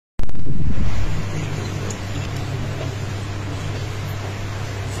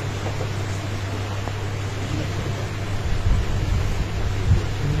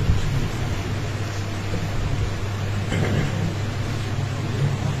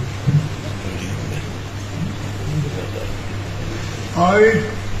I,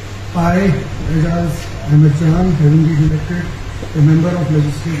 Ajaz Jan, having been elected a member of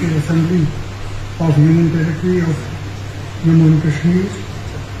Legislative Assembly of Union Territory of Jammu and Kashmir,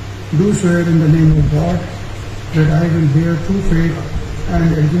 do swear in the name of God that I will bear true faith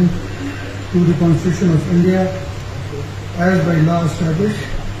and allegiance to the Constitution of India as by law established,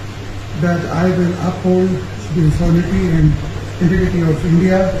 that I will uphold the sovereignty and integrity of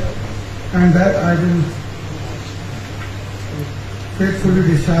India, and that I will faithfully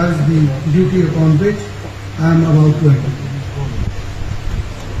discharge the duty upon which I am about to enter.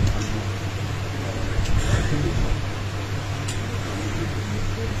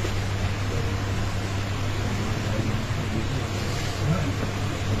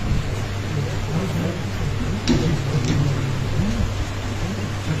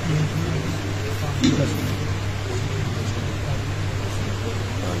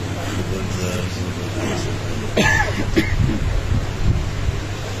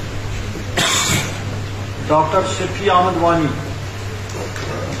 Dr. Shafi Ahmed Wani.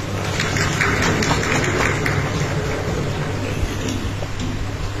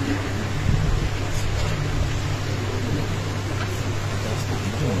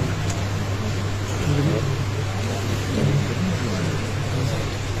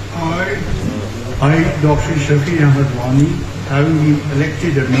 I, Dr. Shafi Ahmed Wani, having been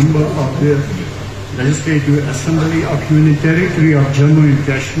elected a member of the Legislative Assembly of Union Territory of Jammu and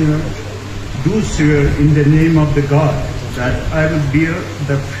Kashmir, do swear in the name of the God that I will bear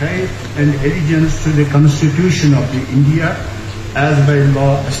the faith and allegiance to the Constitution of the India as by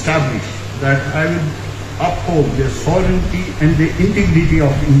law established, that I will uphold the sovereignty and the integrity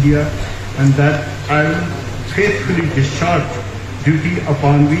of India, and that I will faithfully discharge duty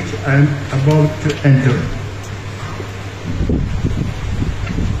upon which I am about to enter.